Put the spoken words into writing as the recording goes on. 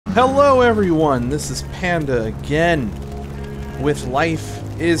Hello everyone, this is Panda again with Life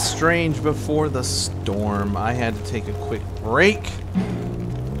is Strange Before the Storm. I had to take a quick break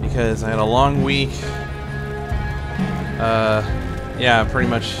because I had a long week. Yeah, pretty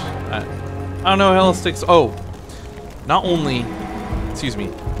much. I don't know how else to. Oh, not only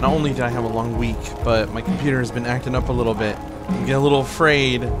did I have a long week, but my computer has been acting up a little bit. I'm getting a little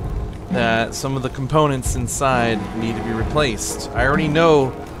afraid that some of the components inside need to be replaced. I already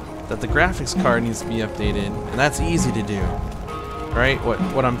know that the graphics card needs to be updated, and that's easy to do, right?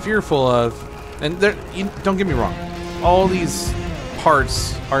 What I'm fearful of, and don't get me wrong, all these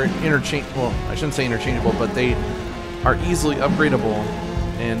parts are interchangeable. Well, I shouldn't say interchangeable, but they are easily upgradable,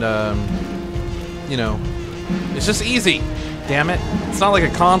 and you know, it's just easy. Damn it! It's not like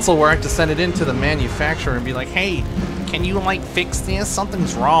a console where I have to send it into the manufacturer and be like, "Hey, can you like fix this?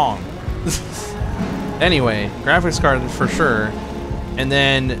 Something's wrong." Anyway, graphics card for sure, and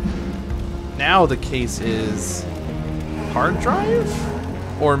then now the case is hard drive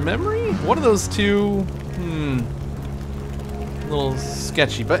or memory. One of those two. A little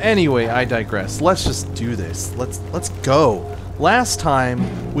sketchy, but anyway, I digress. Let's just do this. Let's go. Last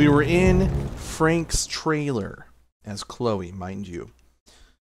time we were in Frank's trailer as Chloe, mind you,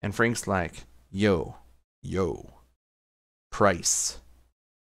 and Frank's like, yo, price,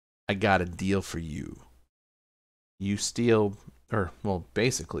 I got a deal for you. You steal, or well,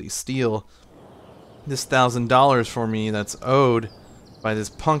 basically steal this $1,000 for me that's owed by this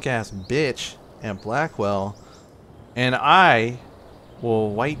punk ass bitch at Blackwell, and I will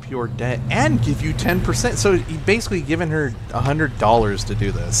wipe your debt and give you 10%. So he basically given her $100 to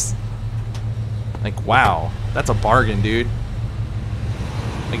do this. Like, wow, that's a bargain, dude.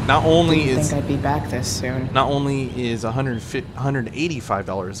 Like, not only Didn't think I'd be back this soon. Not only is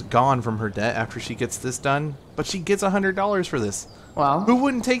 $185 gone from her debt after she gets this done, but she gets $100 for this. Well, Who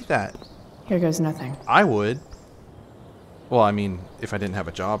wouldn't take that? here goes nothing. I would. Well, I mean, if I didn't have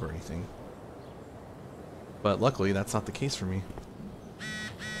a job or anything. But luckily, that's not the case for me.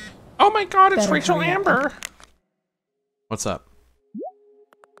 Oh my god, it's Better Rachel hurry up. Amber! What's up?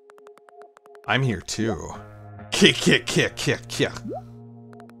 I'm here too. Kick.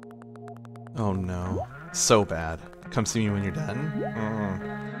 Oh no. So bad. Come see me when you're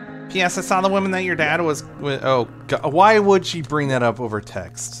done. P.S. I saw the woman that your dad was with. Oh god. Why would she bring that up over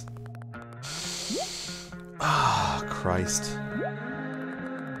text? Ah, Christ.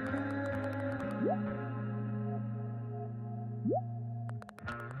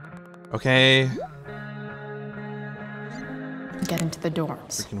 Okay. Get into the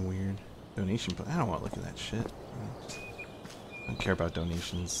dorms. Freaking weird. Donation, but I don't want to look at that shit. I don't care about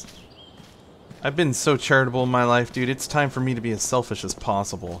donations. I've been so charitable in my life, dude. It's time for me to be as selfish as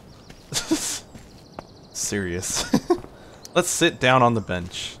possible. Serious. Let's sit down on the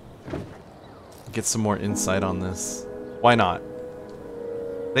bench. Get some more insight on this. Why not?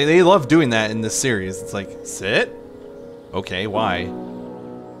 They love doing that in this series. It's like, sit? Okay, why?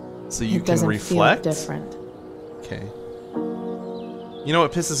 So you can reflect? It doesn't feel different. Okay. You know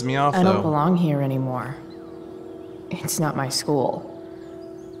what pisses me off, though? I don't belong here anymore. It's not my school.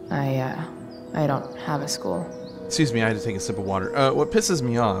 I don't have a school. Excuse me, I had to take a sip of water. What pisses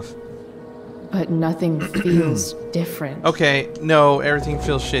me off? But nothing feels different. Okay, no, everything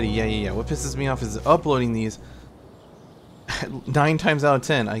feels shitty. Yeah. What pisses me off is uploading these. 9 times out of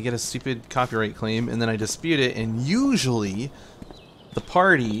 10, I get a stupid copyright claim, and then I dispute it, and usually the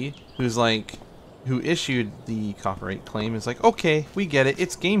party who issued the copyright claim is like, okay, we get it,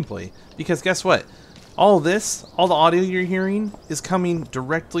 it's gameplay. Because guess what? All the audio you're hearing is coming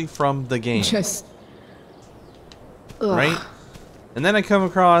directly from the game. Just... Right? And then I come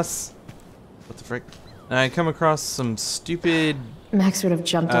across... What the frick? And I come across some stupid... Max would have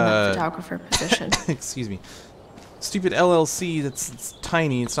jumped on that photographer position. Excuse me. Stupid LLC it's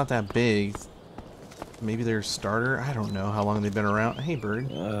tiny, it's not that big. Maybe they're a starter? I don't know how long they've been around. Hey,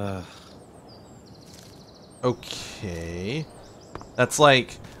 bird. Okay. That's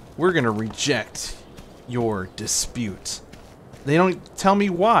like, we're gonna reject your dispute. They don't tell me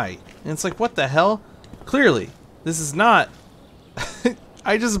why. And it's like, what the hell? Clearly, this is not...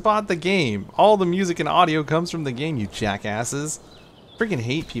 I just bought the game. All the music and audio comes from the game, you jackasses. Freaking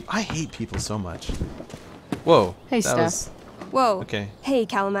hate people. I hate people so much. Whoa. Hey, Steph. Whoa. Okay. Hey,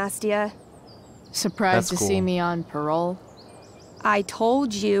 Calamastia. Surprised That's to see cool. me on parole? I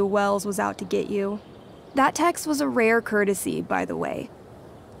told you Wells was out to get you. That text was a rare courtesy, by the way.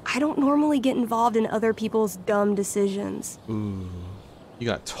 I don't normally get involved in other people's dumb decisions. Ooh. You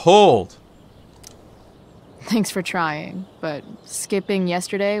got told. Thanks for trying, but skipping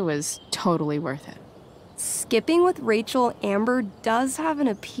yesterday was totally worth it. skipping with Rachel Amber does have an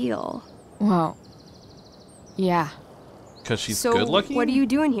appeal. Well, yeah. Because she's So, good looking? what are you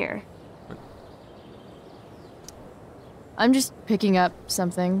doing here? I'm just picking up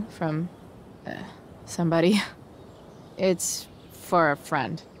something from somebody. It's for a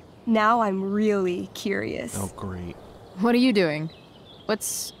friend. Now I'm really curious. Oh, great. What are you doing?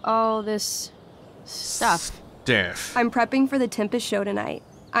 What's all this stuff? Stuff. I'm prepping for the Tempest show tonight.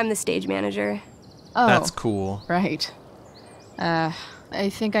 I'm the stage manager. Oh, That's cool. right. I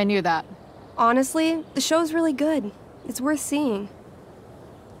think I knew that. Honestly, the show's really good. It's worth seeing.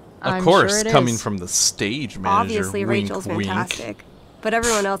 Of I'm course, sure it coming is. from the stage manager. Obviously, wink, Rachel's wink. fantastic. But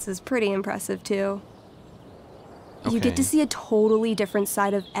everyone else is pretty impressive, too. You get Okay. to see a totally different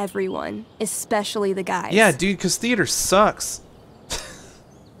side of everyone, especially the guys. Yeah, dude, because theater sucks.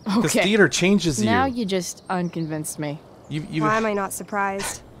 Because Okay. theater changes you. Now you just unconvinced me. Why am I not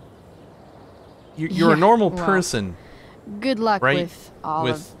surprised? You're Yeah, a normal well, person, Good luck right? with all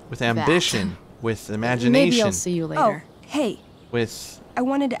of with ambition, with that. imagination, Maybe I'll see you Oh, later. hey, with I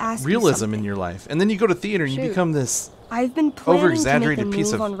wanted to ask you realism something. in your life. And then you go to theater and you Shoot. become this I've been planning to make a over-exaggerated piece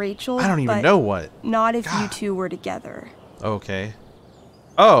move of... on Rachel, I don't even but know what. not if you God. two were together. Okay.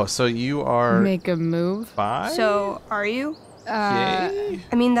 Oh, so you are Make a move. bi? So, are you? Gay?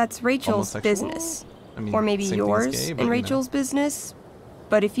 I mean, that's Rachel's Homosexual? business. I mean, Or maybe same thing as yours gay, but, and you know. Rachel's business.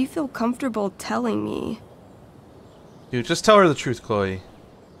 But if you feel comfortable telling me... Dude, just tell her the truth, Chloe.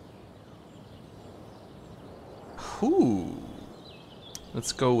 Ooh.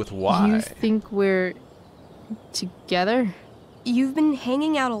 Let's go with why. You think we're together? You've been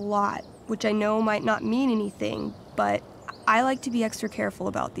hanging out a lot, which I know might not mean anything, but I like to be extra careful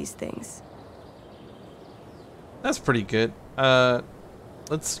about these things. That's pretty good.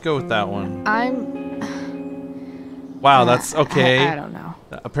 Let's go with that one. Wow, that's okay. I don't know.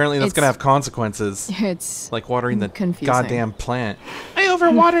 Apparently that's gonna It's- have consequences. It's Like watering the confusing. goddamn plant. I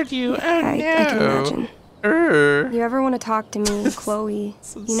overwatered you. Oh, I can imagine. You ever want to talk to me, Chloe?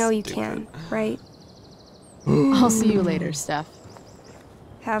 So You know you stupid. can, right? I'll see you later, Steph.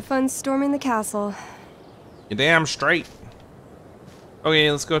 Have fun storming the castle. You damn straight.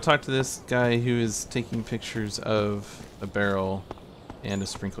 Okay, let's go talk to this guy who is taking pictures of a barrel and a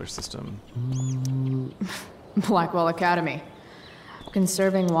sprinkler system. Blackwell Academy.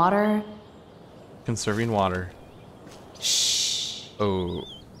 Conserving water. Conserving water. Shh. Oh.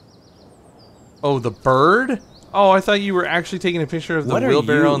 Oh, the bird? Oh, I thought you were actually taking a picture of the What are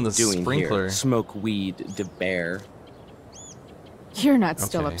wheelbarrow you and the doing sprinkler. Here? Smoke weed, the bear. You're not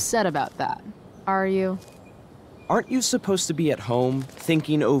still Okay. upset about that, are you? Aren't you supposed to be at home,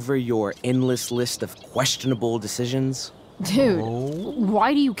 thinking over your endless list of questionable decisions? Dude, Oh.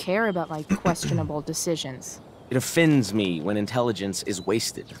 why do you care about my questionable decisions? It offends me when intelligence is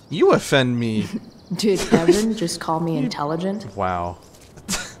wasted. You offend me. Did Evan just call me intelligent? Wow.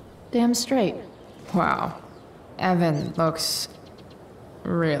 Damn straight. Wow. Evan looks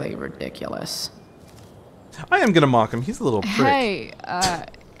really ridiculous. I am gonna mock him. He's a little prick. Hey,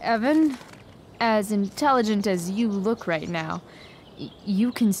 Evan, as intelligent as you look right now,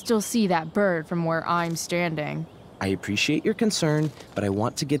 you can still see that bird from where I'm standing. I appreciate your concern, but I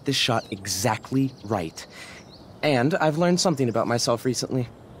want to get this shot exactly right. And I've learned something about myself recently.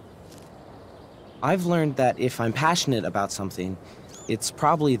 I've learned that if I'm passionate about something, it's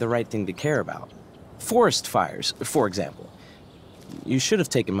probably the right thing to care about. Forest fires, for example. You should have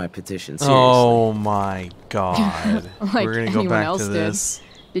taken my petition seriously. Oh my god. Like We're gonna go anyone back else to did. this.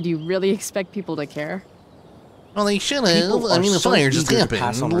 Did you really expect people to care? Well, they should People have. I are mean, the so fire just eager to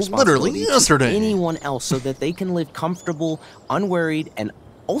pass on happened literally responsibility to yesterday. anyone else so that they can live comfortable, unworried, and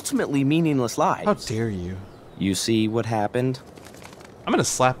ultimately meaningless lives. How dare you? You see what happened? I'm gonna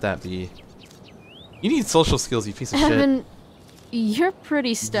slap that bee. You need social skills, you piece of shit. Evan, you're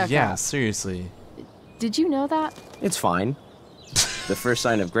pretty stuck Yeah, up. seriously. Did you know that? It's fine. The first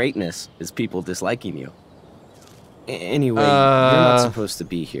sign of greatness is people disliking you. Anyway, you're not supposed to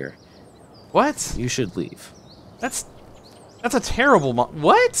be here. What? You should leave. That's a terrible what?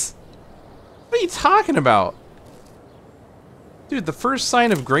 What are you talking about? Dude, the first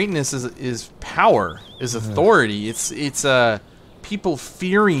sign of greatness is power, is authority. It's people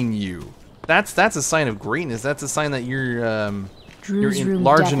fearing you. That's a sign of greatness. That's a sign that you're Drew's room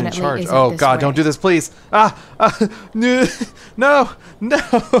large and in definitely charge. isn't Oh this god, way. don't do this, please. No, no.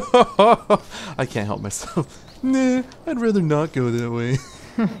 I can't help myself. Nah, I'd rather not go that way.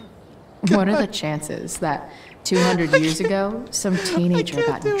 What are the chances that 200 years ago, some teenager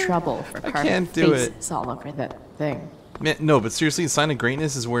got in trouble for carving can't do it. faces all over that thing? Man, no, but seriously, a sign of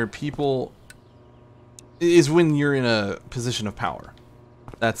greatness is where is when you're in a position of power.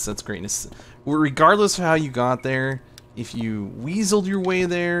 That's greatness. regardless of how you got there, if you weaseled your way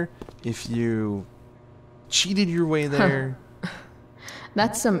there, if you cheated your way there.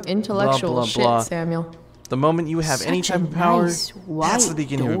 That's some intellectual blah, shit, blah. Samuel. The moment you have any Such a type of power, nice that's the white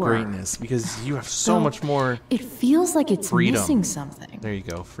beginning of door. greatness because you have so Though much more It feels like it's freedom. missing something. There you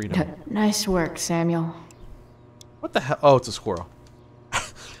go, freedom. Nice work, Samuel. What the hell? Oh, it's a squirrel.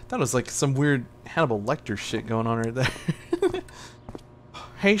 That was like some weird Hannibal Lecter shit going on right there.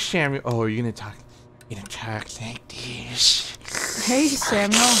 Hey, Samuel. Oh, are you gonna talk? You gonna talk like this? Hey,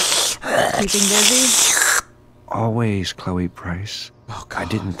 Samuel. Keeping busy? Always, Chloe Price. Oh, I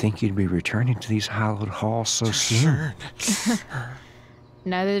didn't think you'd be returning to these hallowed halls so soon.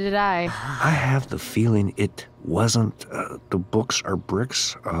 Neither did I. I have the feeling it wasn't the books or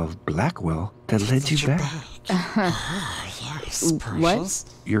bricks of Blackwell that led you back. Yes, What?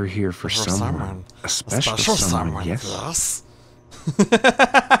 You're here for someone, a special someone, yes? Yes.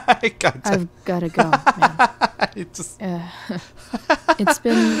 I've gotta go, man. It just It's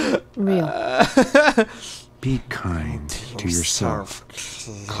been real. Be kind to yourself,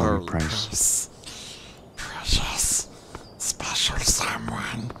 Chloe Price. Precious, special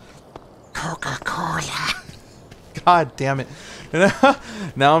someone, Coca-Cola. God damn it.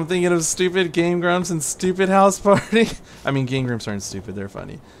 Now I'm thinking of stupid Game Grumps and stupid House Party. I mean, Game Grumps aren't stupid, they're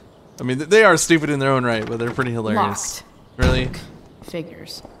funny. I mean, they are stupid in their own right, but they're pretty hilarious. Locked. Really?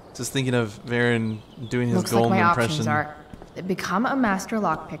 Figures. Just thinking of Varen doing his Looks like golden my impression. options are become a master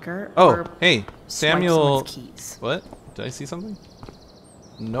lockpicker Oh, or hey, swipe Samuel. someone's keys. What? Did I see something?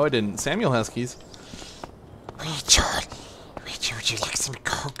 No, I didn't. Samuel has keys. Richard, would you like some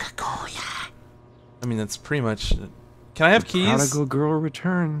Coca-Cola? I mean, that's pretty much. Can I have The keys? Prodigal girl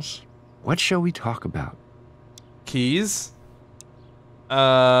returns. What shall we talk about? Keys?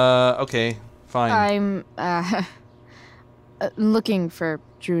 Okay, fine. I'm looking for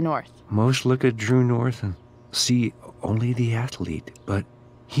Drew North. Most look at Drew North and see only the athlete, but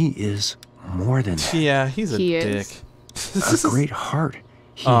he is more than that. Yeah, he's a He dick. A great heart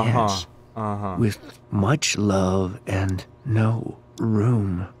he has, with much love and no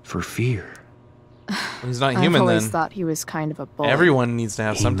room for fear. He's not I've human always then. thought he was kind of a bully. Everyone needs to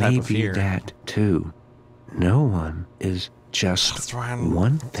have He some type may of be fear. that too. No one is just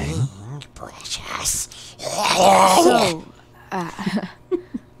one thing. So,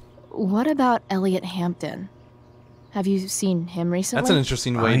 what about Elliot Hampton? Have you seen him recently? That's an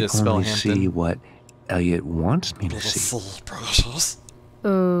interesting way to spell only Hampton. see what Elliot wants me to see.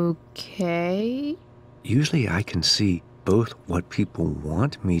 Okay. Usually I can see both what people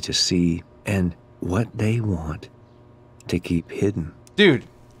want me to see and what they want to keep hidden. Dude,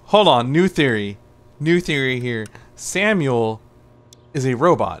 hold on. New theory. New theory here. Samuel is a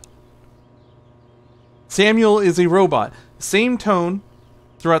robot. Samuel is a robot. Same tone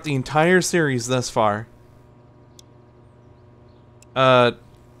throughout the entire series thus far.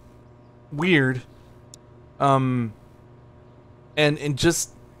 Weird. And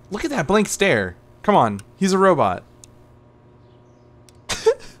just look at that blank stare. Come on, he's a robot.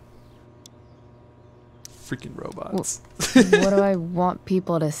 Freaking robots. What do I want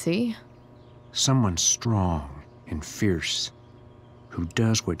people to see? Someone strong and fierce who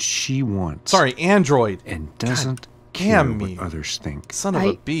does what she wants. Sorry, android. And doesn't God care damn me. what others think. Son of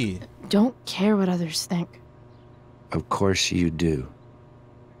a bee. Don't care what others think. Of course you do.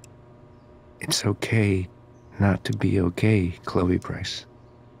 It's okay not to be okay, Chloe Price.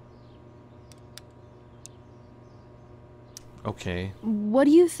 Okay. What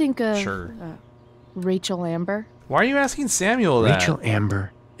do you think of Sure. Rachel Amber? Why are you asking Samuel that? Rachel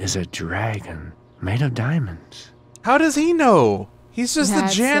Amber is a dragon made of diamonds. How does he know? He's just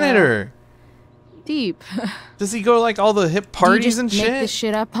That's, the janitor. Deep. Does he go to like all the hip parties and do you just make shit? this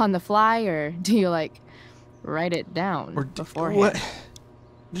shit up on the fly, or do you like write it down Or beforehand? what?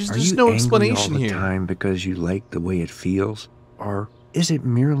 There's Are just you no angry explanation all the here. time because you like the way it feels? Or is it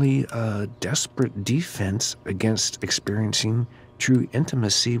merely a desperate defense against experiencing true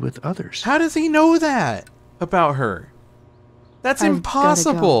intimacy with others? How does he know that about her? That's I've gotta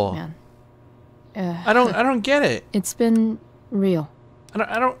impossible. go, man. I don't get it. It's been real.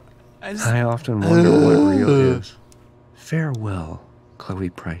 I just, I often wonder what real is. Farewell, Chloe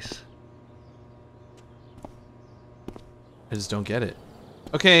Price. I just don't get it.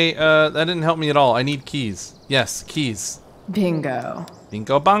 Okay, that didn't help me at all. I need keys. Yes, keys. Bingo.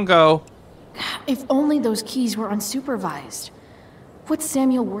 Bingo bongo. If only those keys were unsupervised. What's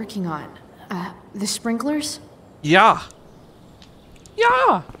Samuel working on? The sprinklers? Yeah.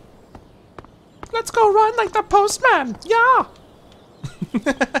 Yeah. Let's go run like the postman. Yeah.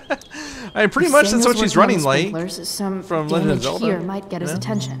 I mean, pretty much that's what she's running like. Some from Legend of damage Zelda. here might get his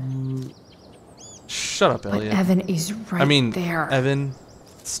attention. Shut up, But Elliot. Evan is right I mean, there. Evan.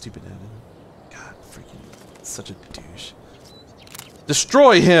 Stupid Evan. God, freaking such a douche.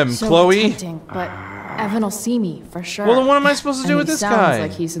 Destroy him, So Chloe! tempting, but Evan will see me for sure. Well, then what am I supposed to do And with he this sounds guy?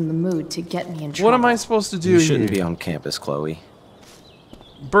 like he's in the mood to get me in trouble. What am I supposed to do You shouldn't here? be on campus, Chloe.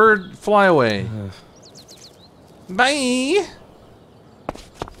 Bird, fly away. Bye!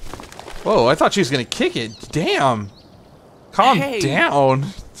 Whoa, I thought she was gonna kick it. Damn! Calm down.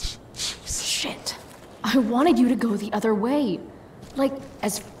 Shit. I wanted you to go the other way. Like,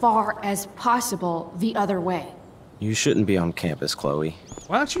 as far as possible the other way. You shouldn't be on campus, Chloe.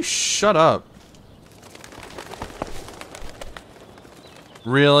 Why don't you shut up?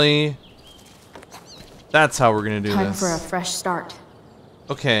 Really? That's how we're gonna do Time this. for a fresh start.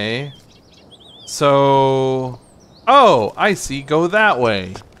 Okay. So... Oh, I see. Go that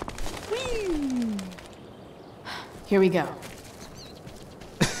way. Here we go.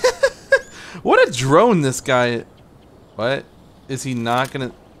 What a drone this guy... What? Is he not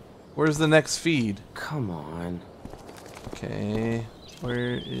gonna... Where's the next feed? Come on. Okay.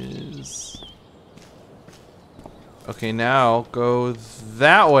 Where is... Okay, now go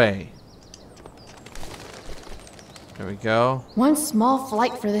that way. There we go. One small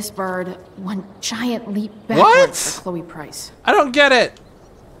flight for this bird, one giant leap What? backwards for Chloe Price. I don't get it.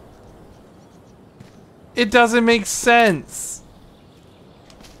 It doesn't make sense.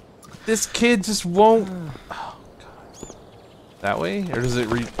 This kid just won't... Oh, God. That way? Or does it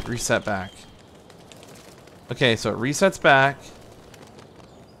reset back? Okay, so it resets back.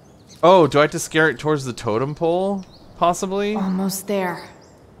 Oh, do I have to scare it towards the totem pole? Possibly? Almost there.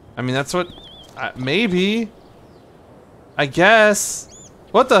 I mean, that's what... maybe. I guess.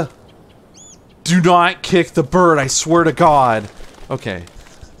 What the... Do not kick the bird, I swear to God. Okay.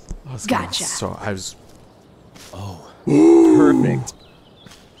 Gotcha. So I was... Oh, perfect.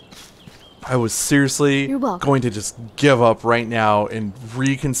 I was seriously You're welcome. going to just give up right now and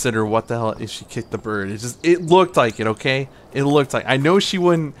reconsider what the hell if she kicked the bird. It looked like it, okay? It looked like... I know she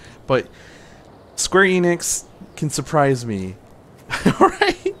wouldn't, but Square Enix can surprise me.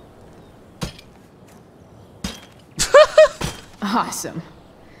 Right? Awesome.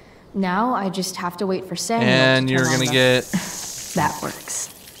 Now I just have to wait for Samuel And to you're turn on gonna the- get... That works.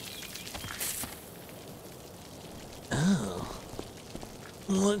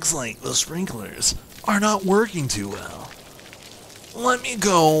 Looks like the sprinklers are not working too well. Let me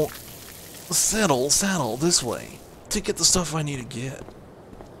go saddle this way to get the stuff I need to get.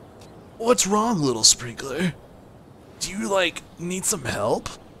 What's wrong, little sprinkler? Do you, need some help?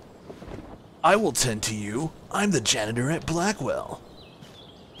 I will tend to you. I'm the janitor at Blackwell.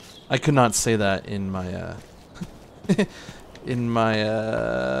 I could not say that in my, in my,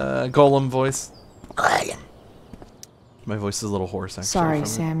 golem voice. My voice is a little hoarse, actually. Sorry, from it.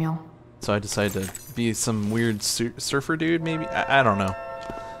 Samuel. So I decided to be some weird surfer dude, maybe? I don't know.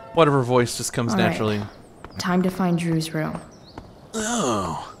 Whatever voice just comes All right. naturally. Time to find Drew's room.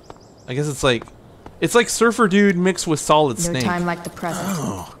 Oh, I guess it's like surfer dude mixed with solid No snake. time like the present.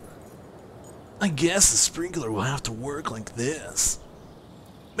 oh. I guess the sprinkler will have to work like this.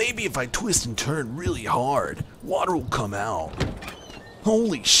 Maybe if I twist and turn really hard, water will come out.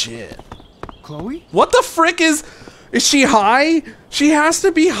 Holy shit. Chloe? What the frick is she high? She has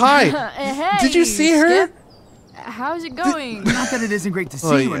to be high. Hey, Did you see her? Skip. How's it going? Not that it isn't great to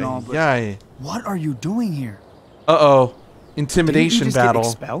see you and all, but yeah. what are you doing here? Uh-oh. Didn't you Intimidation just battle.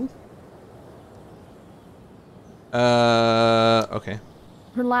 Get expelled? Okay.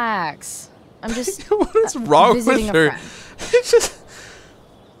 Relax. I'm just What is wrong with visiting a her? friend. It's just...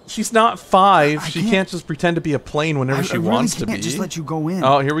 She's not 5. I She can't- can't just pretend to be a plane whenever she I really wants to can't be. just let you go in.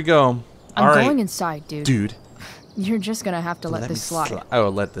 Oh, here we go. I'm All right, going inside, dude. dude. You're just gonna have to let me this slide. Oh,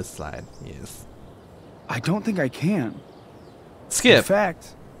 let this slide. Yes. I don't think I can. In Skip.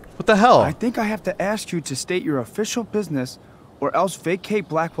 fact, What the hell? I think I have to ask you to state your official business or else vacate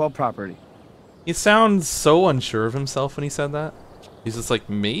Blackwell property. He sounds so unsure of himself when he said that. He's just like,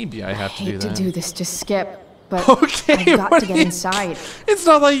 maybe I have to do hate to that. do this to Skip, but Okay, I've got what to get do you- inside. It's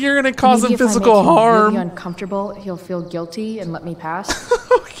not like you're gonna cause Maybe him if physical I make him harm. really uncomfortable, he'll feel guilty and let me pass.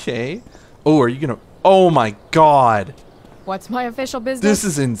 Okay. Oh, are you gonna? Oh my God! What's my official business? This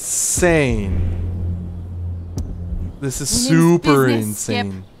is insane. This is Women's super business, Skip.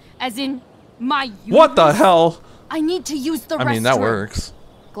 insane. As in, my What the uterus? hell? I need to use the restroom. I mean, that works.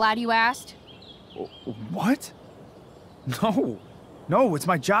 Glad you asked. What? No. No, it's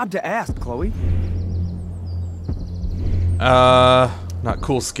my job to ask, Chloe. Not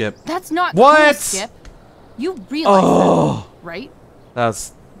cool, Skip. That's not What? cool, Skip. You realize Oh, that, right?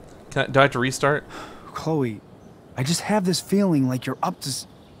 that's. Do I have to restart? Chloe, I just have this feeling like you're up to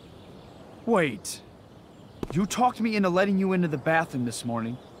Wait. You talked me into letting you into the bathroom this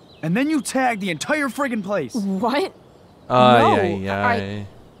morning, and then you tagged the entire friggin' place. What? Ay,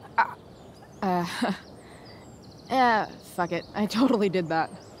 Fuck it. I totally did that.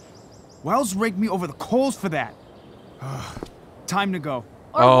 Wells raked me over the coals for that. Time to go.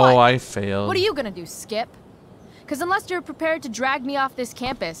 Or Oh, what? I failed. What are you gonna do, Skip? Because unless you're prepared to drag me off this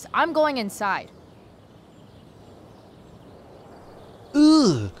campus, I'm going inside.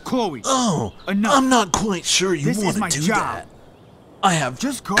 Ugh. Chloe. Oh, Enough. I'm not quite sure you This is want my to do job. that. I have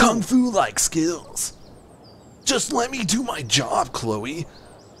Just go. kung fu-like skills. Just let me do my job, Chloe.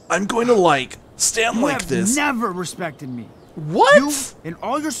 I'm going to, like, stand You like have this. never respected me. What? You and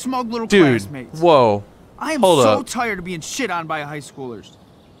all your smug little Dude, classmates. whoa. I am Hold so up. tired of being shit on by high schoolers.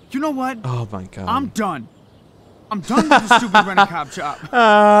 You know what? Oh my god. I'm done. I'm done with the stupid rent-a-cop job.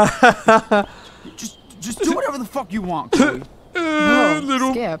 Just do whatever the fuck you want, Chloe.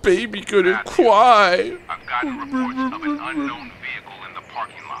 Little Skip. baby gonna cry. I've gotten reports of an unknown vehicle in the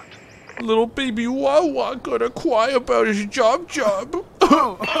parking lot. Little baby Wawa gonna cry about his job.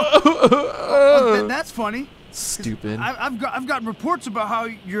 That's funny. Stupid. I've got reports about how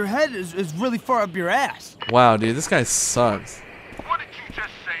your head is really far up your ass. Wow, dude, this guy sucks. What did you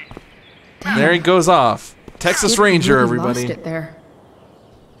just say? There he goes off. Texas Skip Ranger, really everybody. Lost it there.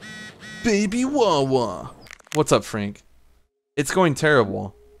 Baby Wawa. What's up, Frank? It's going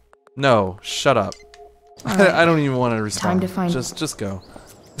terrible. No, shut up. Alright. I don't even want to respond. Time to find- Just go.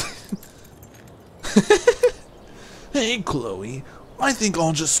 Hey, Chloe. I think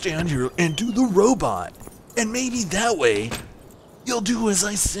I'll just stand here and do the robot. And maybe that way, you'll do as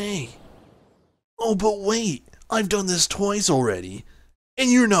I say. Oh, but wait. I've done this twice already. And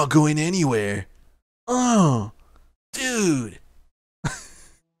you're not going anywhere. Oh, dude.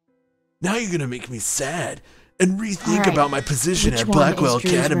 Now you're gonna make me sad and rethink Alright, about my position which at one Blackwell is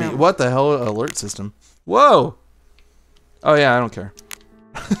Drew's Academy. room? What the hell? Alert system. Whoa. Oh yeah, I don't care.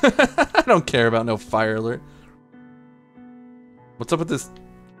 I don't care about no fire alert. What's up with this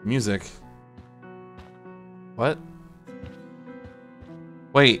music? What?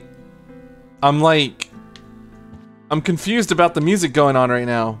 Wait. I'm confused about the music going on right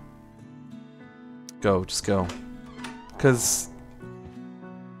now. Go, just go. Cause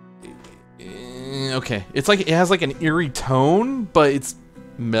okay. It's like it has like an eerie tone, but it's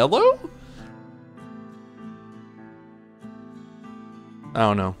mellow? I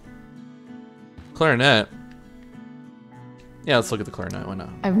don't know. Clarinet. Yeah, let's look at the clarinet. Why not?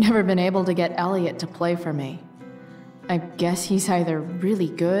 I've never been able to get Elliot to play for me. I guess he's either really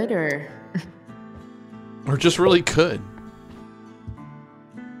good or... Or just really good.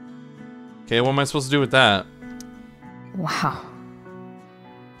 Okay, what am I supposed to do with that? Wow.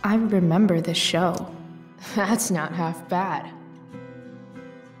 I remember this show. That's not half bad.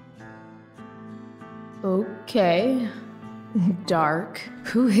 Okay. Dark.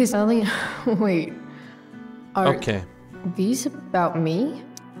 Who is Elliot? Wait. Are Okay. these about me?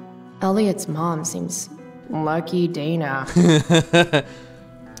 Elliot's mom seems lucky Dana.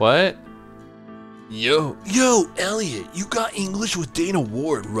 What? Yo, Elliot, you got English with Dana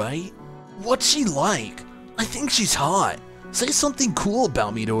Ward, right? What's she like? I think she's hot. Say something cool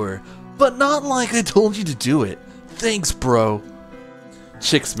about me to her, but not like I told you to do it. Thanks, bro.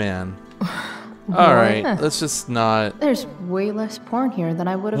 Chicks, man. Alright, What? let's just not... There's way less porn here than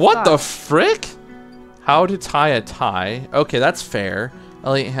I would have What thought. the frick? How to tie a tie. Okay, that's fair.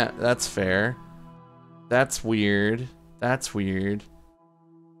 Elliot, that's fair. That's weird. That's weird.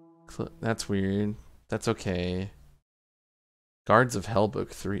 That's weird. That's okay. Guards of Hell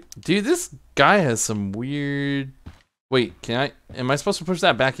Book 3. Dude, this guy has some weird... Wait, am I supposed to push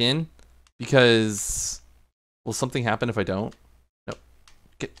that back in? Because... Will something happen if I don't? No.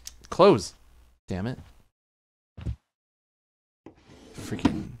 Close. Damn it.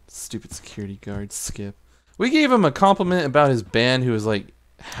 Freaking stupid security guard, Skip. We gave him a compliment about his band who was like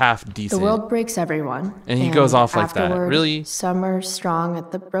half The decent. world breaks everyone. And he goes off like that. afterward, Really? Some are strong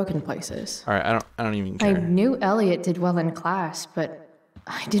at the broken places. Alright, I don't even I care. knew Elliot did well in class, but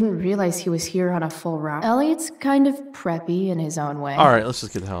I didn't realize he was here on a full round. Elliot's kind of preppy in his own way. Alright, let's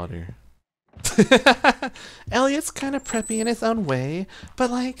just get the hell out of here. Elliot's kind of preppy in his own way, but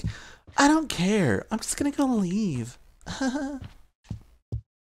like, I don't care. I'm just gonna go leave.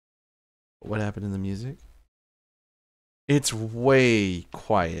 What happened in the music? It's way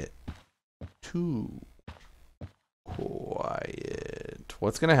quiet. Too quiet.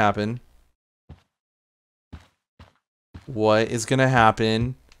 What's gonna happen? What is gonna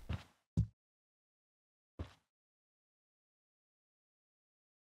happen?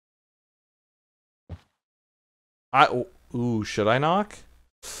 Ooh, should I knock?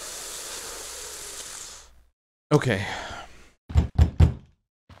 Okay.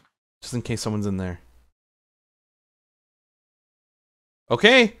 Just in case someone's in there.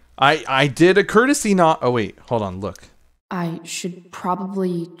 Okay. I did a courtesy knock. Oh, wait. Hold on. Look. I should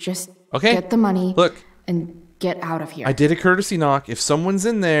probably just Okay. get the money Look. and get out of here. I did a courtesy knock. If someone's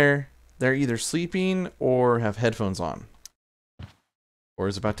in there, they're either sleeping or have headphones on. Or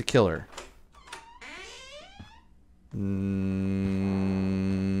is about to kill her.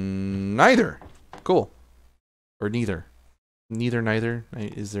 Neither. Cool. Or neither. Neither.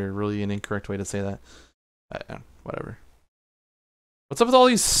 Is there really an incorrect way to say that? Whatever. What's up with all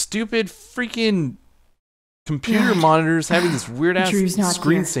these stupid freaking computer monitors having this weird ass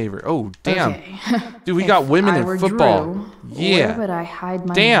screensaver? Oh, damn. Okay. Dude, we got women in football. Drew, Yeah. Where would I hide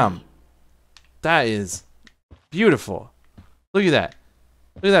my Damn. money? That is beautiful. Look at that.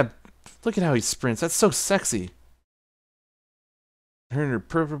 Look at that. Look at how he sprints. That's so sexy. Her in her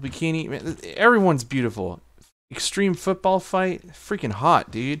purple bikini. Man, everyone's beautiful. Extreme football fight. Freaking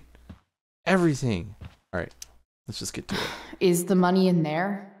hot, dude. Everything. Alright. Let's just get to it. Is the money in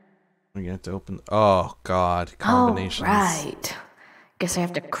there? We're gonna have to open. Oh, God. Combinations. Oh, right. Guess I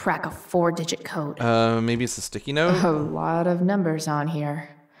have to crack a 4-digit code. Maybe it's a sticky note? A lot of numbers on here.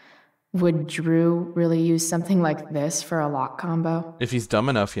 Would Drew really use something like this for a lock combo? If he's dumb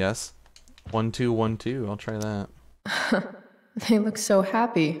enough, yes. 1 2 1 2. I'll try that. They look so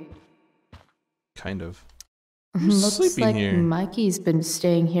happy. Kind of. Looks sleeping like here? Mikey's been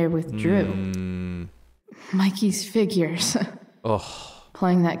staying here with Drew. Mikey's figures. Oh,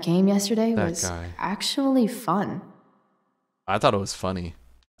 Playing that game yesterday that was guy. actually fun. I thought it was funny.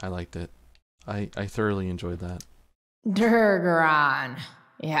 I liked it. I thoroughly enjoyed that. Durgaron.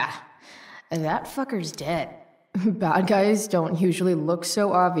 Yeah, that fucker's dead. Bad guys don't usually look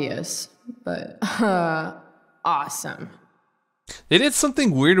so obvious, but awesome. They did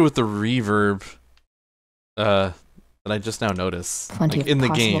something weird with the reverb that I just now noticed. Plenty like, of in the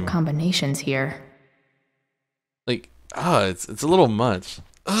possible game. combinations here. Like, it's a little much.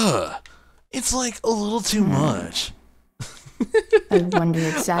 It's like a little too much. I wonder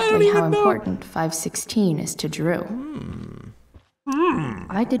exactly how important 516 is to Drew.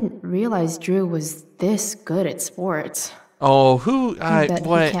 I didn't realize Drew was this good at sports. Oh, who? I bet he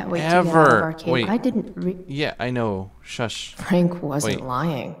can't wait to get out of Whatever. arcade. Wait. I didn't Yeah, I know. Shush. Frank wasn't Wait.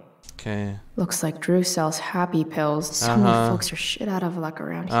 lying. Okay. Looks like Drew sells happy pills. So many folks are shit out of luck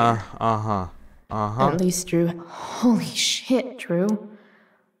around here. At least Drew. Holy shit, Drew.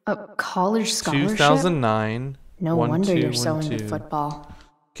 A college scholarship? 2009. No 1 wonder 2 you're so 1 into 2. football.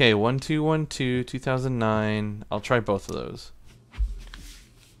 Okay, 1 2 1 2 2009. I'll try both of those.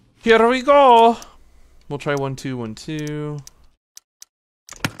 Here we go. We'll try 1 2 1 2.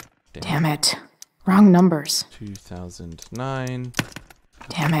 Damn it. Wrong numbers. 2009.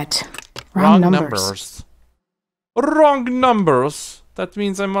 Damn it. Wrong numbers. Wrong numbers. That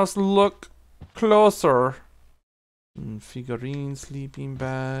means I must look closer. Figurine, sleeping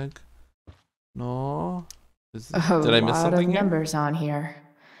bag. No. Did I miss something A lot of here? numbers on here.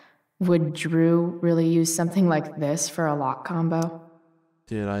 Would Drew really use something like this for a lock combo?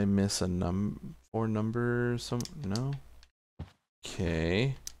 Did I miss a four numbers? No.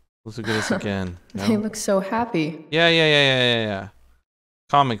 Okay. Let's look at this again. They No. look so happy. Yeah.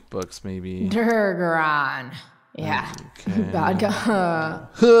 Comic books, maybe. Durgaron. Yeah. Okay. Bad guy.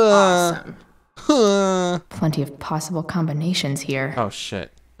 Awesome. Plenty of possible combinations here. Oh,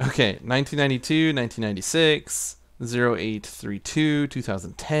 shit. Okay, 1992, 1996, 0832,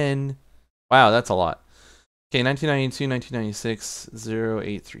 2010. Wow, that's a lot. Okay, 1992, 1996,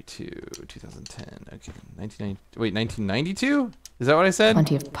 0832, 2010. Okay, 1992? Is that what I said?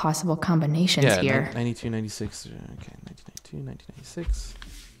 Plenty of possible combinations Yeah, here. 92, 96. Okay, 1992, 1996.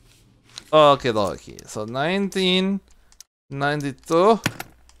 Okay. So 1992.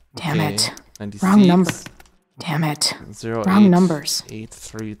 Damn Okay, it. 96. Wrong number. Damn it. 08, Wrong numbers.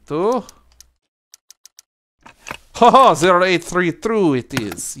 832. Haha, 0832 it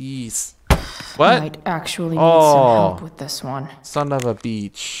is. Yes. What? Might actually need some Oh. help with this one. Son of a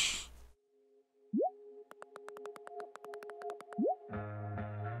beach.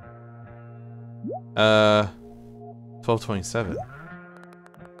 Uh, 1227.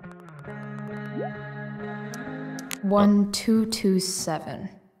 1227.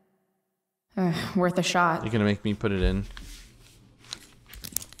 Worth a shot. You're gonna make me put it in?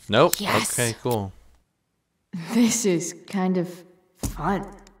 Nope. Yes. Okay, cool. This is kind of fun.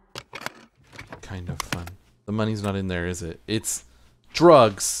 Kind of fun. The money's not in there, is it? It's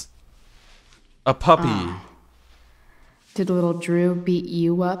drugs. A puppy. Did little Drew beat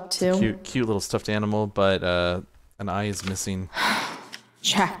you up too? Cute little stuffed animal, but an eye is missing.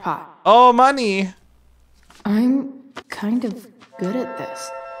 Jackpot. Oh, money! I'm kind of good at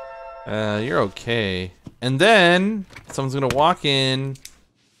this. You're okay. And then someone's gonna walk in.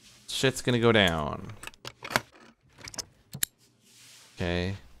 Shit's gonna go down.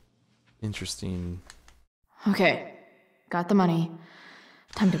 Okay. Interesting. Okay, got the money.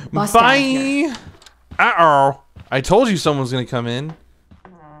 Time to bust out of here. Bye! Uh-oh. I told you someone was gonna come in.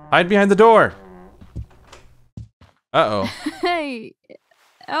 Hide behind the door. Uh-oh. Hey,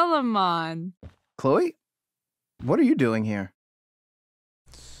 Elamon. Chloe? What are you doing here?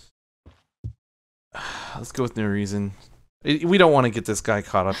 Let's go with no reason. We don't want to get this guy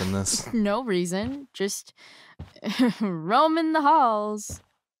caught up in this. No reason, just roaming the halls.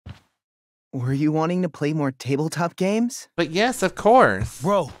 Were you wanting to play more tabletop games? But yes, of course.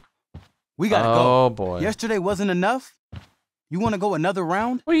 Bro, we gotta go. Oh, boy. Yesterday wasn't enough? You wanna go another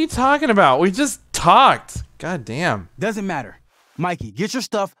round? What are you talking about? We just talked. God damn. Doesn't matter. Mikey, get your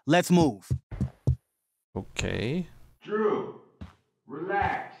stuff. Let's move. Okay. Drew,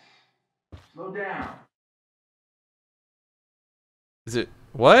 relax. Slow down. Is it...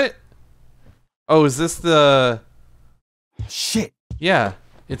 What? Oh, is this the... Shit. Yeah.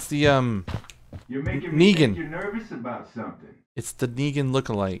 It's the, You're making me Negan. think you're nervous about something. It's the Negan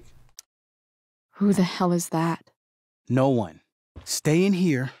lookalike. Who the hell is that? No one. Stay in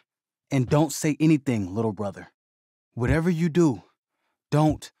here and don't say anything, little brother. Whatever you do,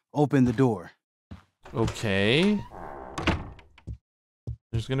 don't open the door. Okay.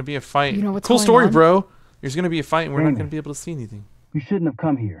 There's gonna be a fight. You know what's cool going story, on? bro. There's gonna be a fight and we're not Raymond. gonna be able to see anything. You shouldn't have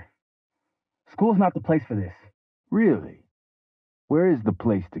come here. School's not the place for this. Really? Where is the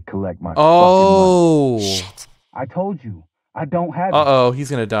place to collect my Oh. Shit. I told you, I don't have it. Uh-oh, he's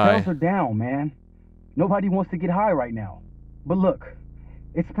gonna die. Sales are down, man. Nobody wants to get high right now. But look,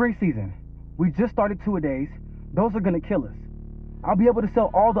 it's spring season. We just started 2-a-days. Those are gonna kill us. I'll be able to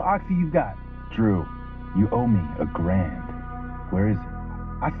sell all the oxy you've got. Drew, you owe me $1,000. Where is it?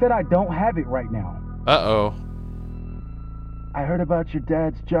 I said I don't have it right now. Uh-oh. I heard about your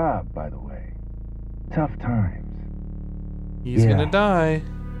dad's job, by the way. Tough times. He's gonna die.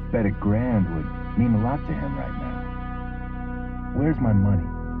 Bet $1,000 would mean a lot to him right now. Where's my money,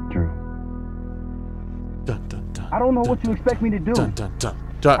 Drew? Dun, dun, dun, I don't know dun, what you dun, expect me to do. Dun, dun, dun,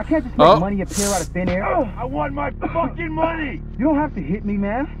 dun. I can't just make money appear out of thin air. I want my fucking money! You don't have to hit me,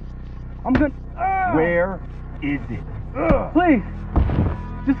 man. I'm gonna... Where is it? Please,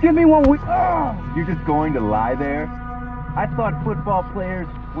 just give me 1 week. You're just going to lie there? I thought football players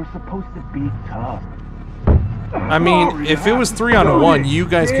were supposed to be tough. I mean, if it was 3-on-1, you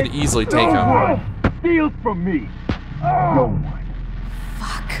guys could easily take him. Steals from me. No one.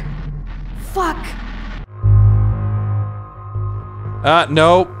 Fuck.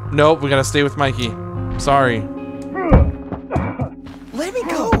 Nope. We gotta stay with Mikey. Sorry. Let me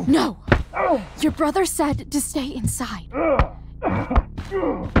go! No! Your brother said to stay inside.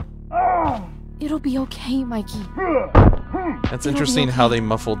 It'll be okay, Mikey. That's interesting how they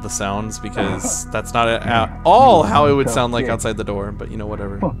muffled the sounds because that's not at all how it would sound like outside the door, but you know,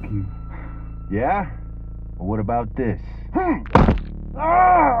 whatever. Fuck you. Yeah? Well, what about this?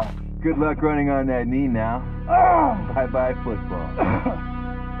 Good luck running on that knee now. Bye-bye football.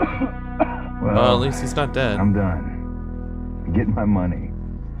 Well, at least he's not dead. I'm done. Get my money.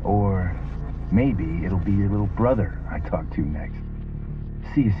 Or maybe it'll be your little brother I talk to next.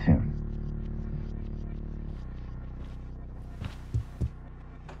 See you soon.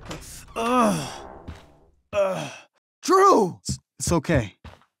 Drew! It's okay.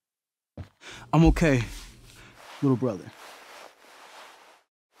 I'm okay, little brother.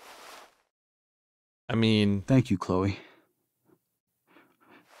 I mean... Thank you, Chloe.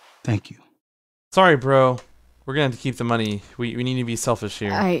 Thank you. Sorry, bro. We're gonna have to keep the money. We need to be selfish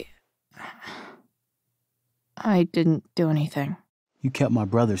here. I didn't do anything. You kept my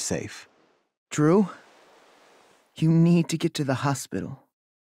brother safe. Drew, you need to get to the hospital.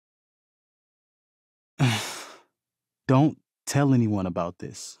 Don't tell anyone about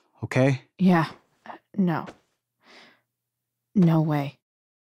this, okay? Yeah. No. No way.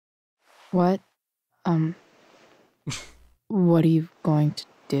 What? What are you going to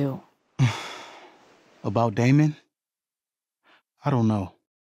do? About Damon? I don't know.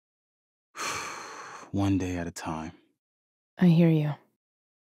 One day at a time. I hear you.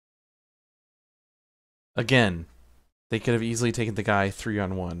 Again, they could have easily taken the guy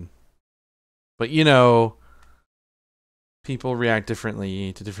 3-on-1. But you know, people react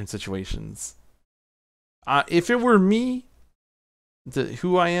differently to different situations. If it were me,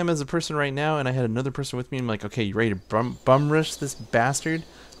 who I am as a person right now, and I had another person with me, I'm like, okay, you ready to bum rush this bastard?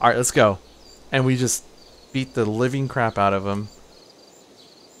 All right, let's go. And we just beat the living crap out of him.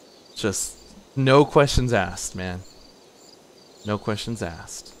 Just No questions asked, man. No questions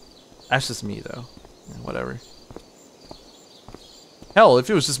asked. That's just me, though. Yeah, whatever. Hell, if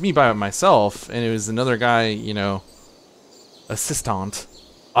it was just me by myself and it was another guy, you know, assistant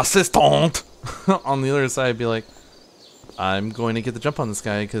on the other side, I'd be like, I'm going to get the jump on this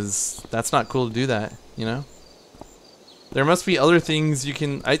guy because that's not cool to do that, you know? There must be other things you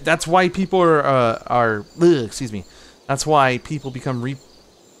can... that's why people are excuse me. That's why people become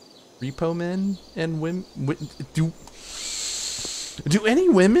repo men and women. Do any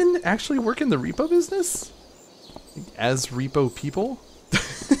women actually work in the repo business? As repo people?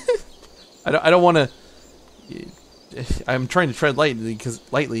 I don't want to... I'm trying to tread lightly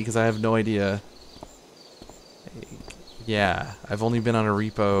because I have no idea. Yeah, I've only been on a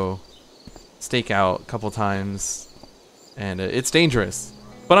repo stakeout a couple times, and it's dangerous.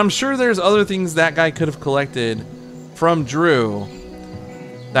 But I'm sure there's other things that guy could have collected from Drew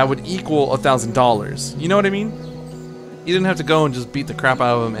that would equal $1,000. You know what I mean? He didn't have to go and just beat the crap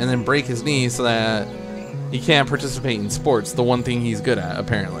out of him and then break his knee so that he can't participate in sports, the one thing he's good at,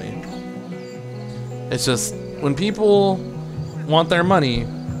 apparently. It's just, when people want their money,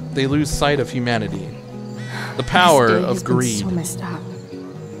 they lose sight of humanity. The power of greed. So messed up.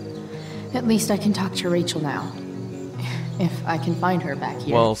 At least I can talk to Rachel now. If I can find her back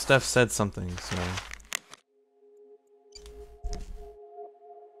here. Well, Steph said something, so...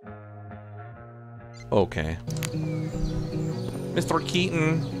 Okay. Mr.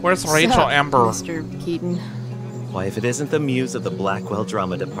 Keaton, where's Rachel Amber? Mr. Keaton. Why, if it isn't the muse of the Blackwell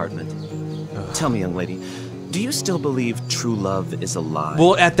Drama Department. Tell me, young lady, do you still believe true love is alive?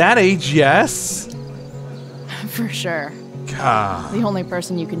 Well, at that age, yes. For sure. God. The only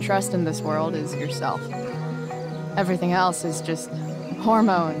person you can trust in this world is yourself. Everything else is just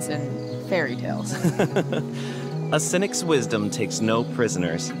hormones and fairy tales. A cynic's wisdom takes no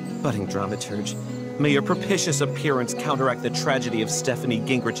prisoners. Budding dramaturge, may your propitious appearance counteract the tragedy of Stephanie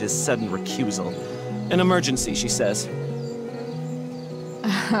Gingrich's sudden recusal. An emergency, she says.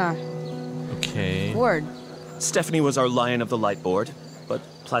 Okay. Word. Stephanie was our lion of the light board, but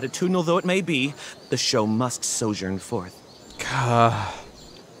platitudinal though it may be, the show must sojourn forth. God.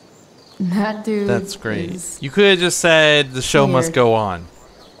 That dude. That's great. You could have just said the show must go on.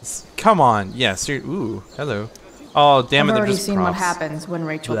 Come on. Yes. Ooh. Hello. Oh, damn it. I've already seen what happens when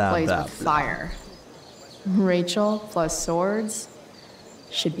Rachel plays with fire. Rachel plus swords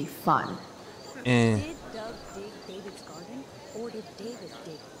should be fun.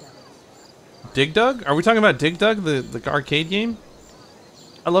 Dig Dug? Are we talking about Dig Dug, the arcade game?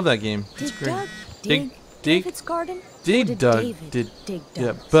 I love that game. It's great. David's garden? Dig Dug. Dig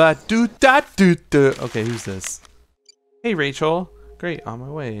Yeah, but do that do. Okay, who's this? Hey Rachel. Great, on my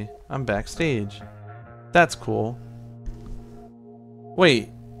way. I'm backstage. That's cool. Wait.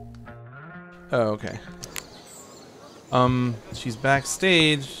 Oh, okay. She's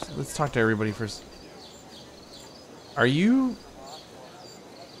backstage. Let's talk to everybody first. Are you...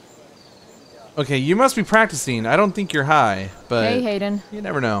 Okay, you must be practicing. I don't think you're high, but... Hey, Hayden. You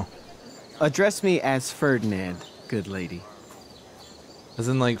never know. Address me as Ferdinand, good lady. As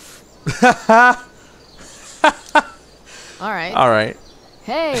in, like... Alright. Alright.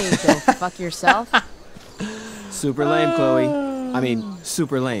 Hey, go fuck yourself. Super lame, Chloe. I mean,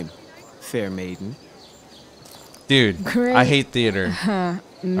 super lame. Fair maiden. Dude, Great. I hate theater.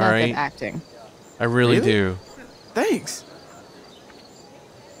 Method acting. I really do. Thanks.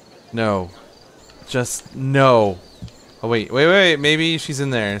 No. Just no. Oh, wait. Maybe she's in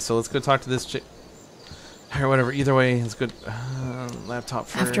there. So let's go talk to this chick. Or whatever. Either way, let's go. Laptop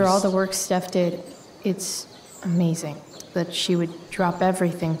first. After all the work Steph did, it's amazing that she would drop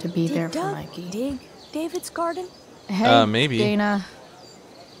everything to be there for Mikey. Dig David's garden? Hey, maybe. Dana.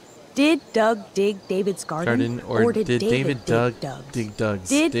 Did Doug dig David's garden? Or did David dig Doug's? Did Doug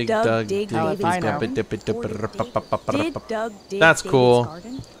dig David's garden? Did Doug dig That's cool.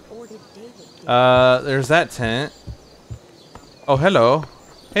 David's garden? There's that tent. Oh, hello.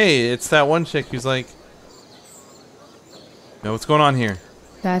 Hey, it's that one chick who's like... No, what's going on here?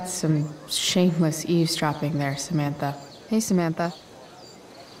 That's some shameless eavesdropping there, Samantha. Hey, Samantha.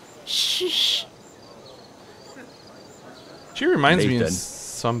 Shh. She reminds me of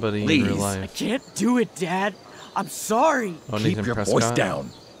somebody in real life. I can't do it, Dad. I'm sorry. Oh, Keep Nathan your Prescott? voice down.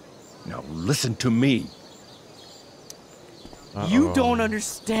 Now listen to me. You don't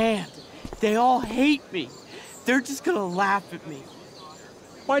understand. They all hate me. They're just gonna laugh at me.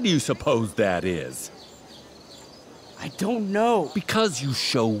 Why do you suppose that is? I don't know. Because you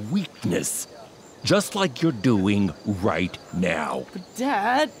show weakness. Just like you're doing right now. But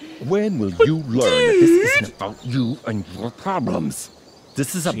Dad... When will you learn that this isn't about you and your problems?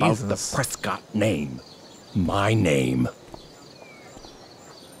 This is about the Prescott name. My name.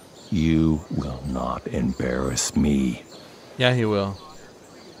 You will not embarrass me. Yeah, he will.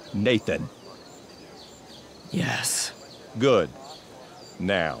 Nathan. Yes. Good.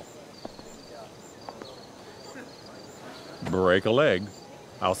 Now. Break a leg.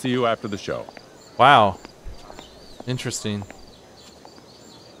 I'll see you after the show. Wow. Interesting.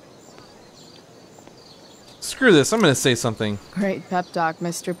 Screw this, I'm gonna say something. Great pep talk,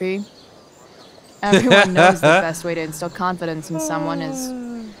 Mr. P. Everyone knows the best way to instill confidence in someone is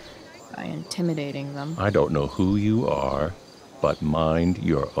by intimidating them. I don't know who you are, but mind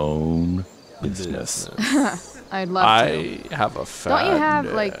your own business. I'd love to. I have a fat Don't you have,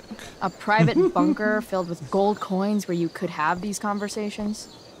 neck. like, a private bunker filled with gold coins where you could have these conversations?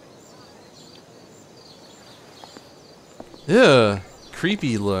 Ugh,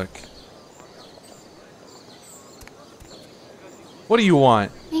 creepy look. What do you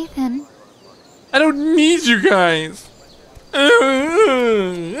want? Nathan. I don't need you guys.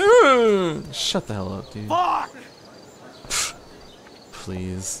 Shut the hell up, dude. Fuck!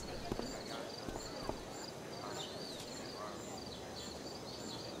 Please.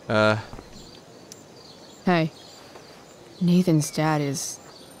 Hey. Nathan's dad is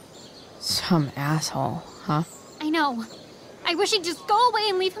some asshole, huh? I know. I wish he'd just go away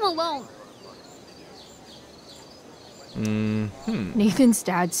and leave him alone. Nathan's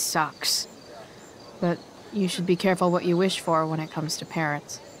dad sucks. But you should be careful what you wish for when it comes to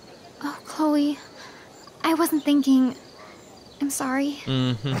parents. Oh, Chloe. I wasn't thinking. I'm sorry.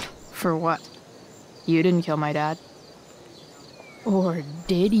 For what? You didn't kill my dad. Or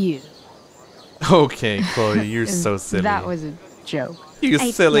did you? Okay, Chloe, you're so silly. That was a joke. You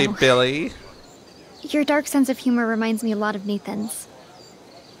I silly know. Billy. Your dark sense of humor reminds me a lot of Nathan's.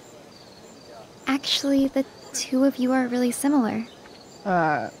 Actually, the two of you are really similar.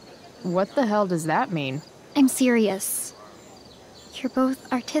 What the hell does that mean? I'm serious. You're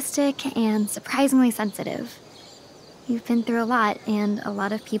both artistic and surprisingly sensitive. You've been through a lot, and a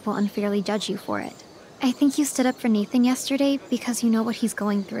lot of people unfairly judge you for it. I think you stood up for Nathan yesterday because you know what he's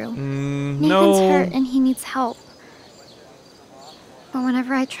going through. Nathan's No. hurt and he needs help. But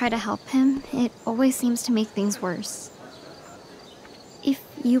whenever I try to help him, it always seems to make things worse. If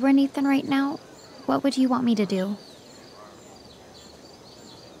you were Nathan right now, what would you want me to do?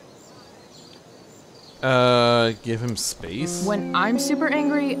 Give him space? When I'm super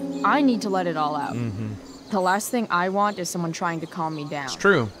angry, I need to let it all out. The last thing I want is someone trying to calm me down. It's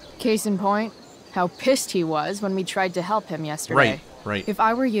true. Case in point, how pissed he was when we tried to help him yesterday. Right. If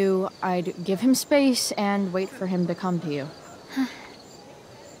I were you, I'd give him space and wait for him to come to you.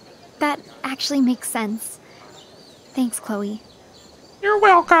 That actually makes sense. Thanks, Chloe. You're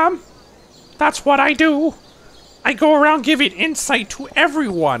welcome. That's what I do. I go around giving insight to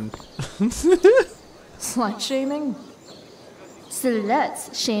everyone. Slut shaming?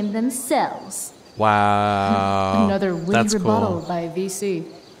 Sluts shame themselves. Wow. Another witty That's rebuttal cool. by VC.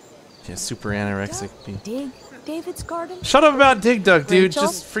 Yeah, super anorexic. Dig David's garden? Shut up about Dig Dug, dude. Rachel?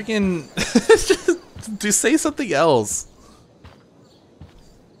 Just freaking just say something else.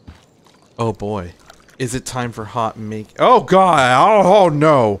 Oh boy. Is it time for hot make? Oh god. Oh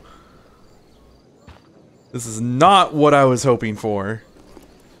no. This is not what I was hoping for.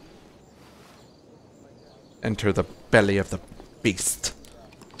 Enter the belly of the beast.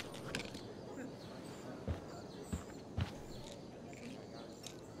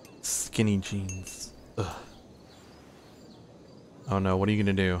 Skinny jeans. Ugh. Oh no, what are you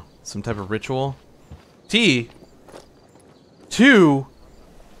gonna do? Some type of ritual? T? 2?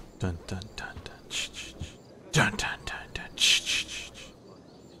 Dun dun dun dun. Dun dun dun dun.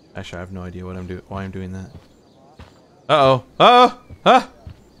 Actually, I have no idea what I'm doing. Why I'm doing that. Uh-oh. Uh-oh. Huh?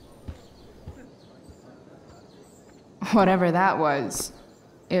 Whatever that was,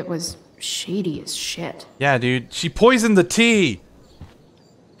 it was shady as shit. Yeah, dude. She poisoned the tea.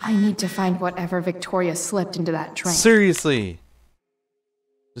 I need to find whatever Victoria slipped into that drink. Seriously.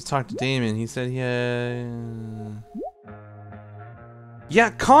 Just talked to Damon. He said, yeah.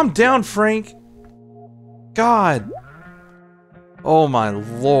 Yeah, calm down, Frank. God. Oh my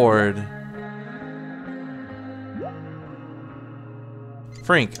lord.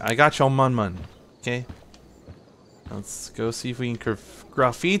 Frank, I got your mun. Okay? Let's go see if we can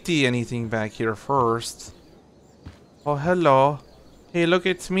graffiti anything back here first. Oh, hello. Hey, look,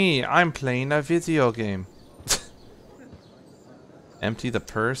 it's me. I'm playing a video game. Empty the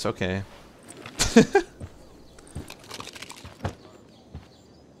purse? Okay.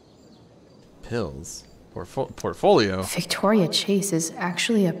 Pills. Portfolio. Victoria Chase is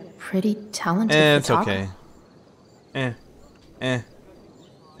actually a pretty talented It's photographer. okay.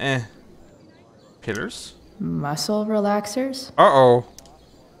 Pillars? Muscle relaxers? Uh-oh.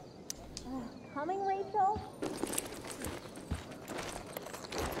 Coming, Rachel?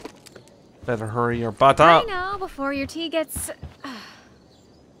 Better hurry your butt up. I know, before your tea gets...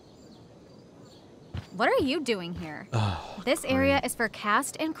 What are you doing here? This area is for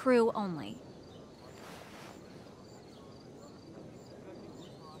cast and crew only.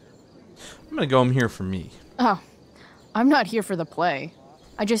 I'm gonna go in here for me. Oh, I'm not here for the play.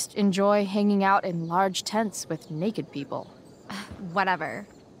 I just enjoy hanging out in large tents with naked people. Whatever.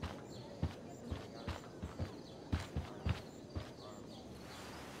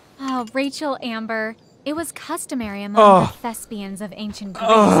 Oh, Rachel Amber. It was customary among the thespians of ancient Greece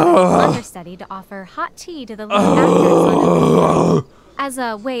for understudy to offer hot tea to the lead actors as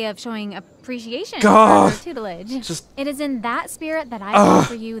a way of showing appreciation for her tutelage. It is in that spirit that I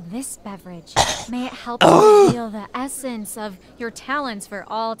offer you this beverage. May it help you feel the essence of your talents for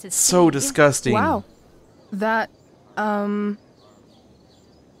all to see. So disgusting. Wow. That,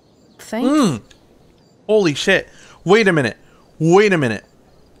 thanks. Holy shit. Wait a minute. Wait a minute.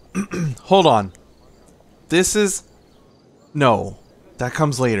 Hold on. This is... No. That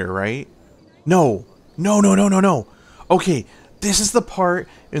comes later, right? No. No. Okay. This is the part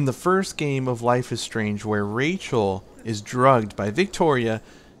in the first game of Life is Strange where Rachel is drugged by Victoria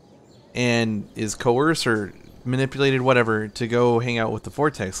and is coerced or manipulated, whatever, to go hang out with the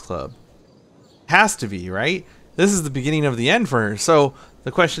Vortex Club. Has to be, right? This is the beginning of the end for her. So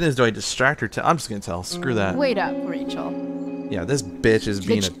the question is, do I distract her? I'm just going to tell. Screw that. Wait up, Rachel. Yeah, this bitch is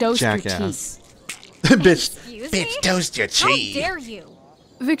being a jackass. Bitch, toast your tea. How dare you?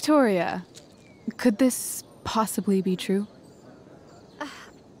 Victoria, could this possibly be true?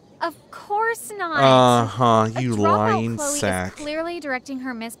 Of course not. You A lying dropout Chloe sack. is clearly directing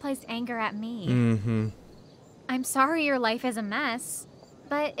her misplaced anger at me. Mm-hmm. I'm sorry your life is a mess,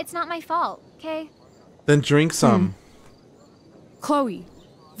 but it's not my fault, okay? Then drink some. Chloe,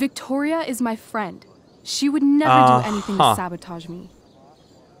 Victoria is my friend. She would never do anything to sabotage me.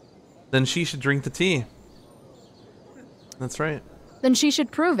 Then she should drink the tea. That's right. Then she should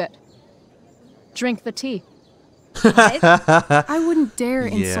prove it. Drink the tea. I wouldn't dare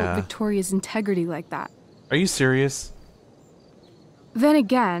insult Victoria's integrity like that. Are you serious? Then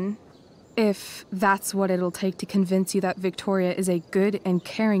again, if that's what it'll take to convince you that Victoria is a good and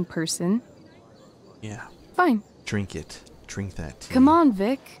caring person, yeah. Fine. Drink it. Drink that tea. Come on,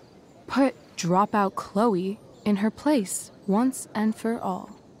 Vic. Put dropout Chloe in her place once and for all.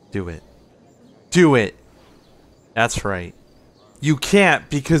 Do it. Do it. That's right. You can't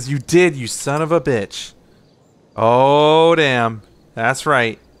because you did, you son of a bitch. Oh, damn. That's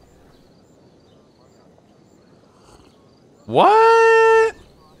right. What?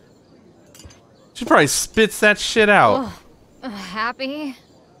 She probably spits that shit out. Happy?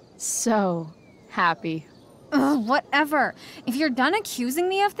 So happy. Whatever. If you're done accusing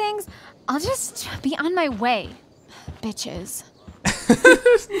me of things, I'll just be on my way. Bitches.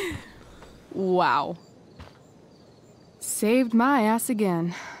 Wow. Saved my ass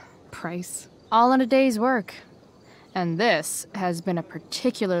again. Price. All in a day's work. And this has been a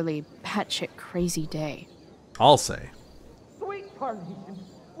particularly batshit crazy day. I'll say. Sweet carnation,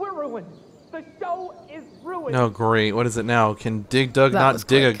 we're ruined. The show is ruined. No, great. What is it now? Can Dig Dug not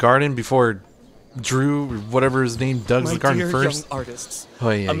dig a garden before Drew, whatever his name, Dug's the garden first? Young artists,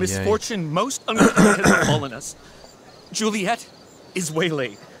 a misfortune most unexpected has befallen us. Juliet is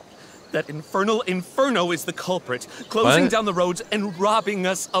waylaid. That infernal inferno is the culprit, closing down the roads and robbing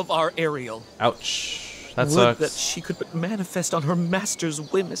us of our aerial. Ouch. That Would sucks. that she could but manifest on her master's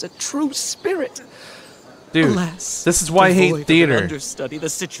whim as a true spirit. Dude, Alas, this is why I hate devoid of an theater. Understudy, the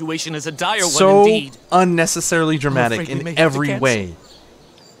situation is a dire So one indeed. unnecessarily dramatic afraid we may in have to every cancel. way.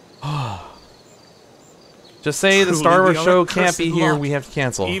 Just say the Truly, Star Wars we are show a can't be cursed here, lot. we have to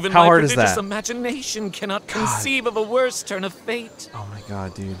cancel. Even How my hard is prodigious that? imagination cannot conceive of a worse turn of fate. Oh my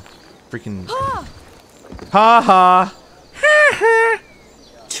god, dude. Freaking... Ha ha!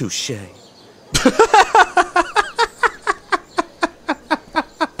 Touche.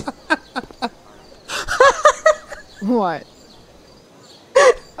 What?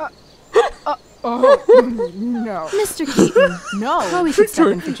 Oh, no. Mr. Keaton, no. Chloe should step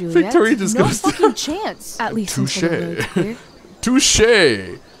in for Juliet. Victoria just no goes fucking chance. At least until the road's clear. Touche!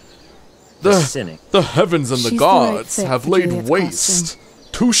 Cynic. The heavens and the She's the right gods fit have for laid Juliet's waste.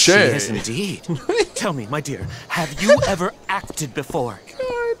 Touche! She is indeed. Tell me, my dear, have you ever acted before?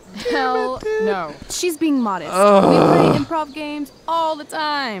 Hell no. She's being modest. Ugh. We play improv games all the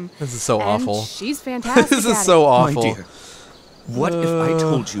time. This is so And awful. She's fantastic. This is at so it. awful. My dear, what if I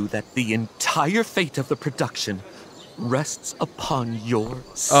told you that the entire fate of the production rests upon your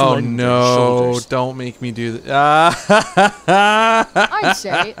Oh slender no, shoulders. don't make me do that. I'd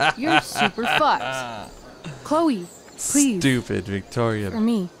say you're super fucked. Chloe, please. Stupid Victoria. For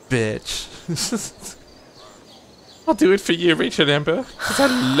me. Bitch. I'll do it for you, Rachel Amber. Because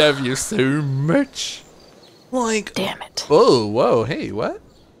I love you so much. Like. Damn it. Oh, whoa, hey, what?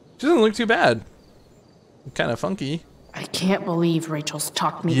 She doesn't look too bad. Kind of funky. I can't believe Rachel's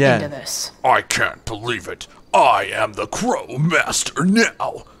talked me Yeah. into this. I can't believe it. I am the Crow Master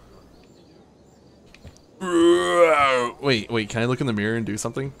now. Wait, can I look in the mirror and do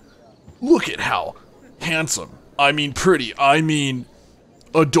something? Look at how handsome, I mean pretty, I mean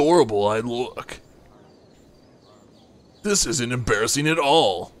adorable I look. This isn't embarrassing at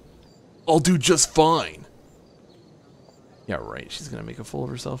all. I'll do just fine. Yeah, right. She's gonna make a fool of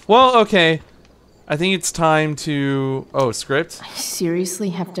herself. Well, okay. I think it's time to... Oh, script? I seriously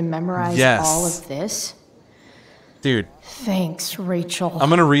have to memorize Yes. all of this? Dude. Thanks, Rachel. I'm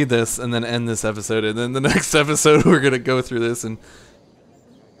gonna read this and then end this episode, and then the next episode we're gonna go through this and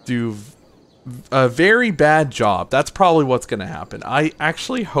do a very bad job. That's probably what's gonna happen. I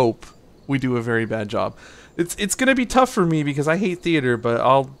actually hope we do a very bad job. It's gonna be tough for me because I hate theater, but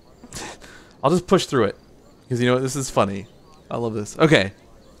I'll just push through it. Because you know what, this is funny. I love this. Okay.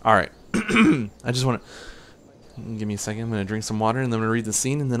 Alright. I just wanna give me a second, I'm gonna drink some water and then I'm gonna read the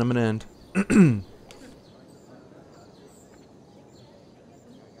scene and then I'm gonna end.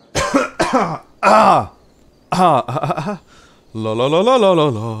 La la la la la la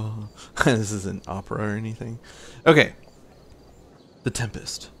la. This isn't opera or anything. Okay. The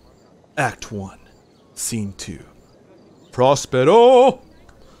Tempest. Act 1. Scene 2. Prospero!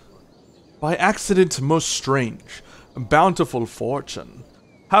 By accident most strange, bountiful fortune,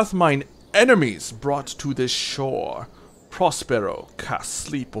 hath mine enemies brought to this shore. Prospero cast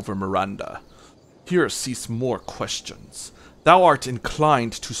sleep over Miranda. Here cease more questions. Thou art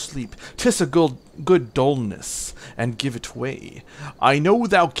inclined to sleep. 'Tis a good dullness, and give it way. I know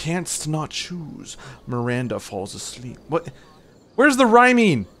thou canst not choose. Miranda falls asleep. What? Where's the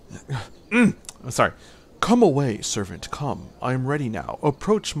rhyming? Sorry. Come away, servant, come. I am ready now.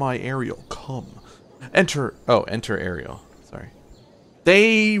 Approach my Ariel, come. Enter. Oh, enter Ariel. Sorry.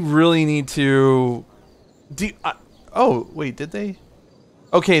 They really need to... oh, wait, did they?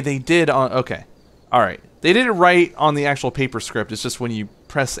 Okay, they did on... Okay. Alright. They did it right on the actual paper script. It's just when you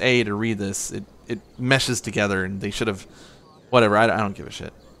press A to read this, it meshes together, and they should have... Whatever, I don't give a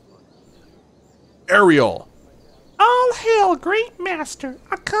shit. Ariel! All hail, great master.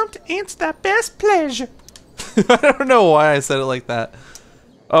 I come to answer thy best pleasure. I don't know why I said it like that.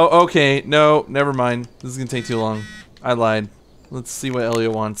 Oh, okay. No, never mind. This is gonna take too long. I lied. Let's see what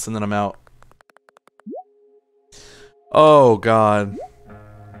Elliot wants, and then I'm out. Oh, God.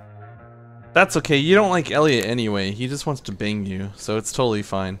 That's okay. You don't like Elliot anyway. He just wants to bang you, so it's totally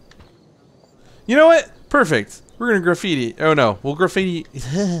fine. You know what? Perfect. We're gonna graffiti. Oh, no. We'll graffiti.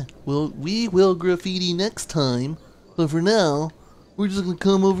 Well, we will graffiti next time. But for now, we're just gonna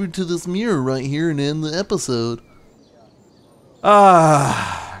come over to this mirror right here and end the episode.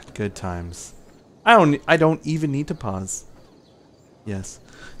 Ah, good times. I don't even need to pause. Yes.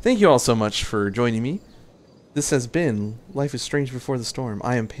 Thank you all so much for joining me. This has been Life is Strange Before the Storm.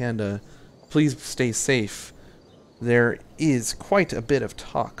 I am Panda. Please stay safe. There is quite a bit of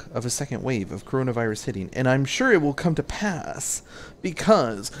talk of a second wave of coronavirus hitting, and I'm sure it will come to pass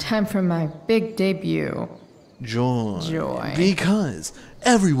because... Time for my big debut. Joy. Because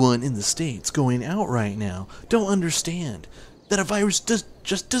everyone in the States going out right now don't understand that a virus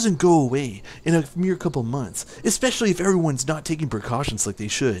just doesn't go away in a mere couple months, especially if everyone's not taking precautions like they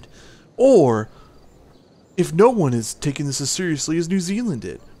should. Or if no one is taking this as seriously as New Zealand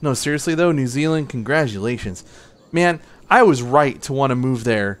did. No, seriously though, New Zealand, congratulations. Man, I was right to want to move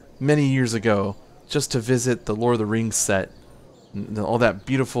there many years ago just to visit the Lord of the Rings set. All that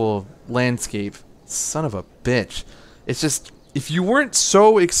beautiful landscape. Son of a bitch. It's just, if you weren't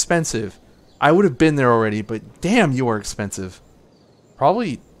so expensive, I would have been there already, but damn, you are expensive.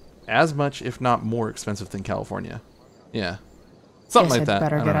 Probably as much, if not more expensive than California. Yeah. Something like that.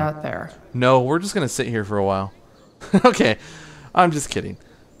 Better I don't get know. out there. No, we're just going to sit here for a while. Okay. I'm just kidding.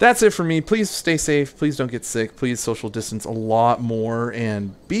 That's it for me. Please stay safe. Please don't get sick. Please social distance a lot more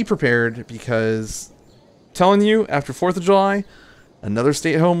and be prepared because telling you, after 4th of July, another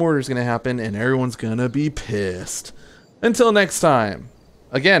stay-at-home order is going to happen and everyone's going to be pissed. Until next time.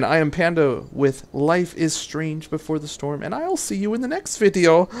 Again, I am Panda with Life is Strange Before the Storm, and I'll see you in the next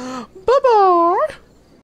video. Bye-bye!